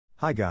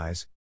Hi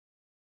guys.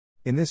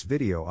 In this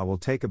video I will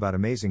take about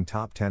amazing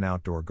top 10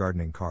 outdoor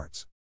gardening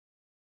carts.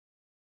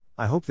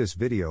 I hope this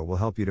video will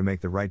help you to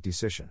make the right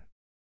decision.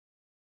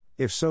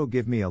 If so,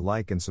 give me a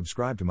like and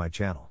subscribe to my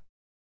channel.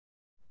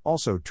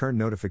 Also turn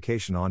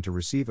notification on to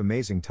receive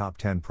amazing top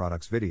 10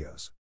 products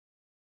videos.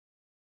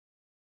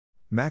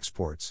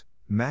 MaxSports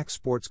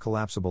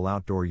Collapsible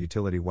Outdoor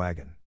Utility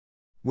Wagon.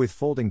 With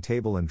folding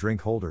table and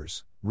drink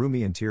holders,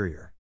 roomy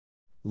interior.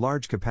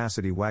 Large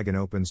capacity wagon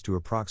opens to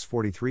approx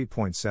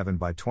 43.7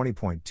 by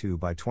 20.2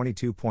 by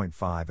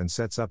 22.5 and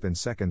sets up in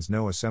seconds,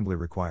 no assembly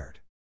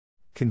required.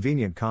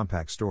 Convenient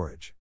compact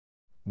storage.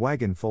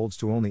 Wagon folds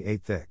to only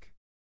 8 thick.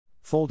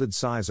 Folded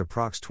size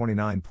approx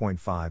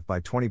 29.5 by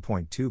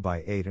 20.2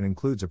 by 8 and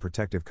includes a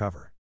protective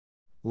cover.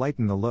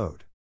 Lighten the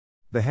load.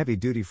 The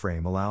heavy-duty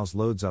frame allows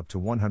loads up to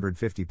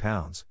 150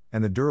 pounds,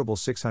 and the durable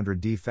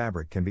 600D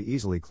fabric can be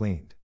easily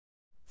cleaned.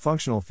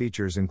 Functional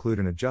features include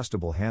an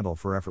adjustable handle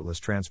for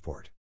effortless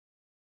transport.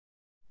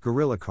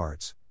 Gorilla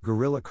Carts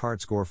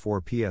Gore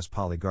 4 PS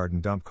Poly Garden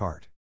Dump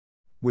Cart.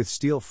 With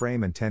steel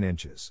frame and 10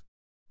 inches.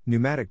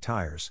 Pneumatic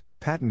tires,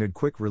 patented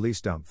quick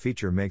release dump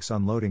feature makes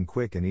unloading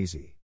quick and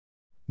easy.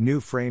 New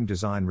frame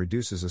design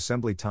reduces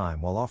assembly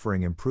time while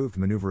offering improved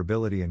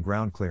maneuverability and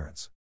ground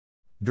clearance.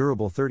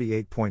 Durable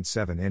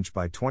 38.7 inch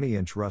by 20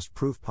 inch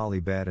rust-proof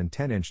poly bed and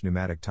 10 inch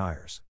pneumatic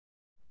tires.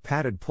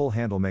 Padded pull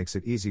handle makes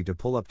it easy to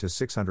pull up to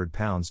 600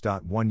 pounds.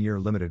 1 year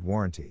limited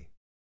warranty.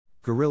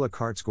 Gorilla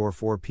Carts Gore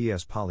 4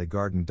 PS Poly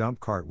Garden Dump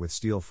Cart with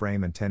steel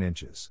frame and 10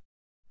 inches.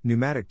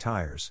 Pneumatic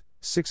tires,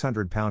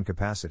 600 pound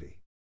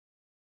capacity.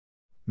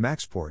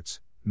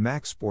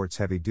 MaxSports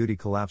Heavy Duty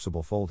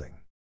Collapsible Folding.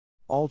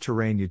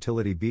 All-terrain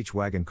utility beach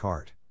wagon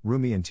cart,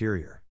 roomy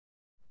interior.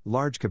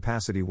 Large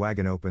capacity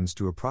wagon opens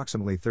to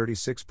approximately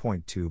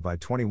 36.2 by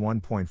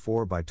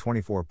 21.4 by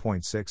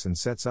 24.6 and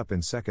sets up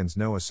in seconds,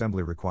 no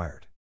assembly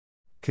required.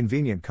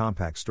 Convenient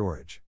compact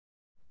storage.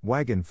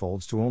 Wagon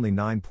folds to only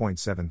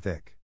 9.7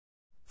 thick.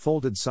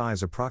 Folded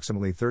size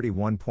approximately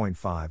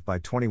 31.5 by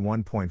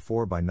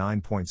 21.4 by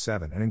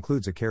 9.7 and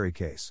includes a carry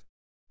case.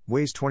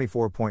 Weighs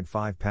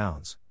 24.5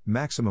 pounds,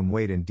 maximum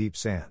weight in deep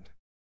sand.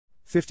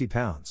 50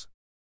 pounds.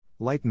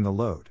 Lighten the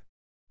load.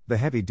 The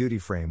heavy-duty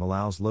frame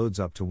allows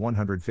loads up to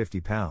 150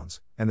 pounds,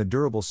 and the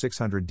durable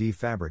 600D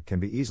fabric can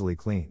be easily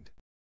cleaned.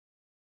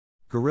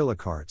 Gorilla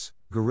Carts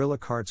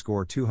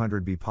Gore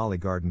 200B Poly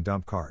Garden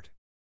Dump Cart.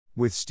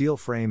 With steel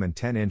frame and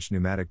 10-inch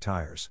pneumatic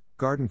tires,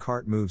 garden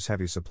cart moves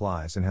heavy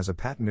supplies and has a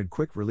patented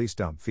quick release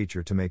dump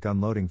feature to make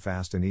unloading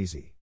fast and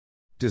easy.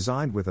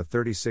 Designed with a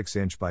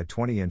 36-inch by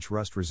 20-inch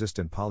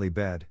rust-resistant poly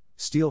bed,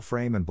 steel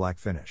frame and black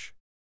finish.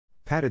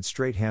 Padded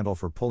straight handle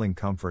for pulling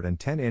comfort and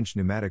 10-inch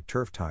pneumatic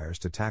turf tires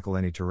to tackle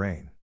any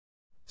terrain.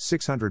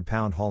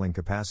 600-pound hauling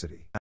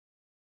capacity.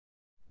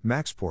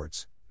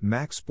 MaxSports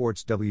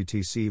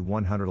WTC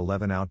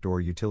 111 Outdoor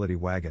Utility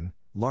Wagon.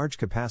 Large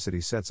capacity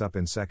sets up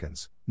in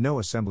seconds, no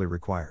assembly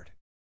required.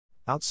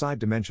 Outside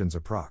dimensions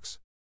approx.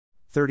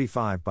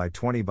 35 by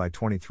 20 by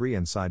 23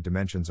 inside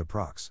dimensions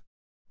approx.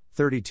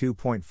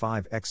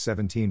 32.5 x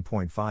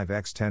 17.5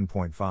 x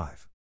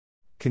 10.5.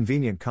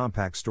 Convenient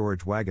compact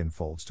storage wagon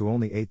folds to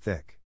only 8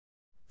 thick.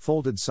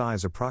 Folded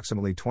size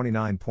approximately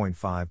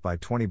 29.5 by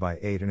 20 by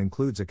 8 and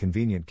includes a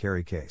convenient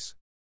carry case.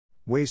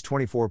 Weighs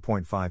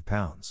 24.5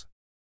 pounds.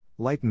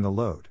 Lighten the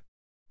load.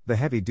 The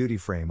heavy-duty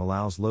frame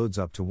allows loads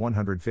up to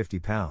 150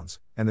 pounds,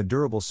 and the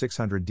durable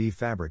 600D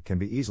fabric can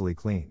be easily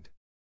cleaned.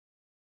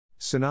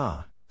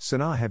 Seina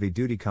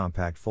Heavy-Duty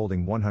Compact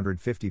Folding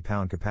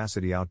 150-pound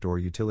Capacity Outdoor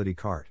Utility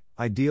Cart,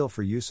 ideal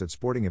for use at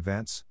sporting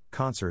events,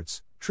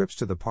 concerts, trips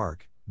to the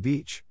park,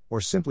 beach,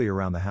 or simply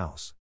around the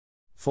house.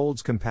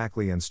 Folds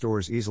compactly and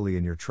stores easily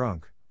in your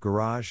trunk,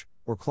 garage,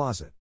 or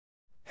closet.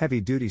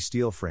 Heavy-duty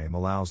steel frame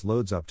allows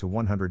loads up to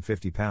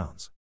 150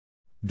 pounds.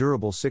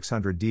 Durable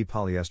 600D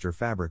polyester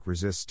fabric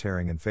resists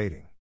tearing and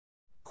fading.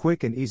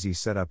 Quick and easy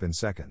setup in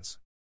seconds.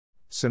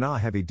 Seina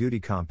Heavy Duty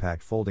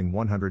Compact Folding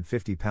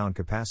 150-pound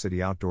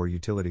Capacity Outdoor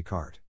Utility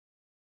Cart.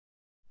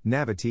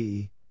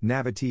 Navatiee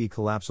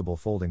Collapsible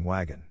Folding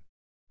Wagon.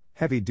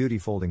 Heavy-duty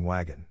folding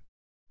wagon.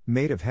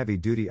 Made of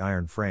heavy-duty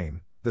iron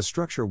frame, the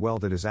structure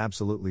welded is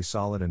absolutely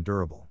solid and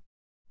durable.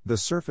 The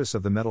surface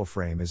of the metal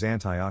frame is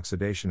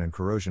anti-oxidation and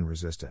corrosion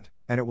resistant,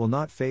 and it will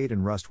not fade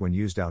and rust when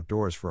used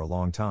outdoors for a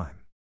long time.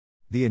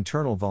 The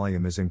internal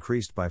volume is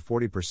increased by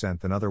 40%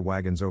 than other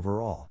wagons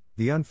overall.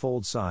 The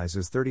unfold size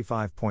is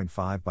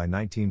 35.5 by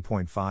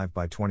 19.5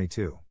 by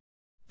 22.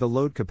 The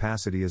load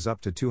capacity is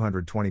up to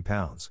 220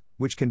 pounds,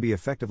 which can be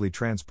effectively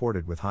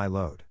transported with high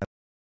load.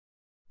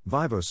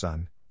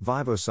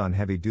 VIVOSUN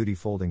Heavy Duty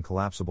Folding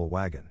Collapsible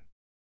Wagon.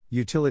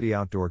 Utility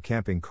outdoor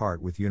camping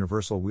cart with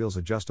universal wheels,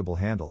 adjustable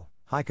handle,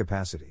 high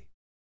capacity.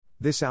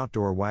 This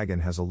outdoor wagon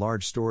has a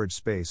large storage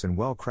space and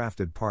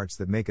well-crafted parts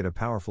that make it a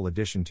powerful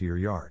addition to your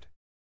yard.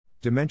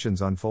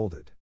 Dimensions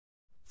unfolded.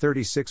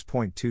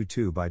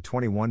 36.22 by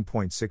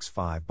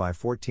 21.65 by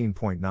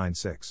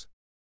 14.96.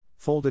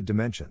 Folded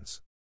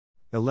dimensions.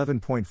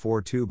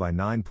 11.42 by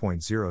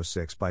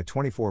 9.06 by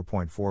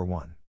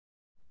 24.41.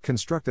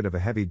 Constructed of a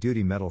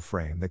heavy-duty metal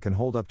frame that can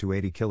hold up to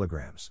 80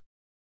 kilograms.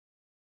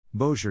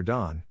 BEAU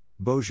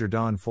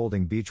JARDIN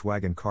folding beach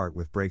wagon cart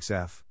with brakes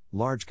F,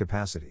 large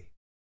capacity.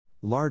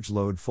 Large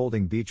load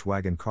folding beach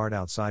wagon cart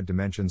outside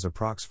dimensions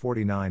approx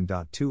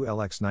 49.2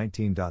 lx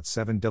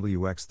 19.7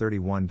 wx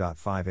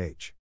 31.5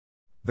 h.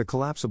 The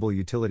collapsible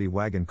utility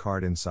wagon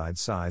cart inside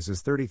size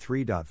is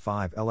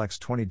 33.5 lx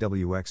 20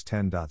 wx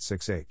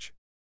 10.6 h.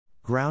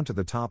 Ground to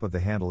the top of the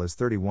handle is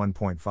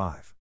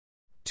 31.5.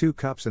 2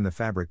 cups in the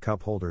fabric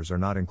cup holders are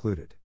not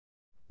included.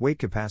 Weight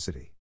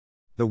capacity.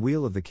 The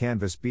wheel of the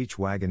canvas beach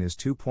wagon is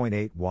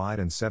 2.8 wide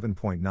and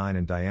 7.9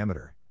 in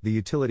diameter, the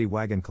utility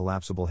wagon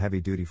collapsible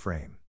heavy-duty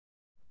frame.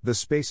 The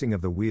spacing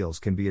of the wheels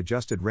can be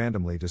adjusted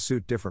randomly to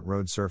suit different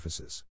road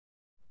surfaces.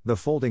 The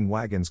folding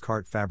wagon's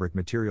cart fabric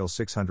material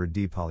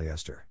 600D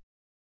polyester.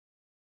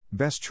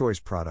 Best choice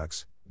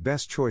products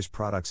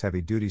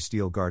heavy-duty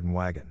steel garden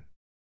wagon.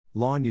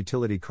 Lawn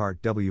utility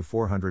cart W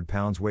 400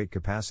 pounds weight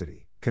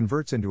capacity,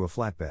 converts into a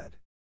flatbed.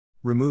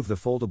 Remove the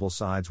foldable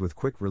sides with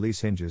quick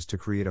release hinges to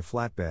create a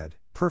flatbed,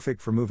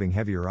 perfect for moving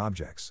heavier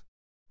objects.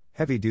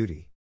 Heavy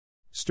duty.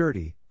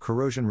 Sturdy,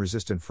 corrosion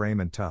resistant frame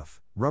and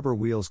tough, rubber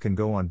wheels can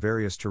go on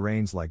various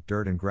terrains like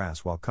dirt and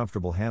grass while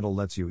comfortable handle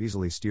lets you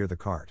easily steer the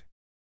cart.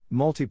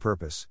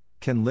 Multi-purpose,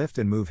 can lift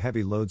and move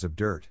heavy loads of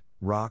dirt,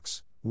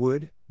 rocks,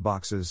 wood,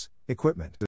 boxes, equipment.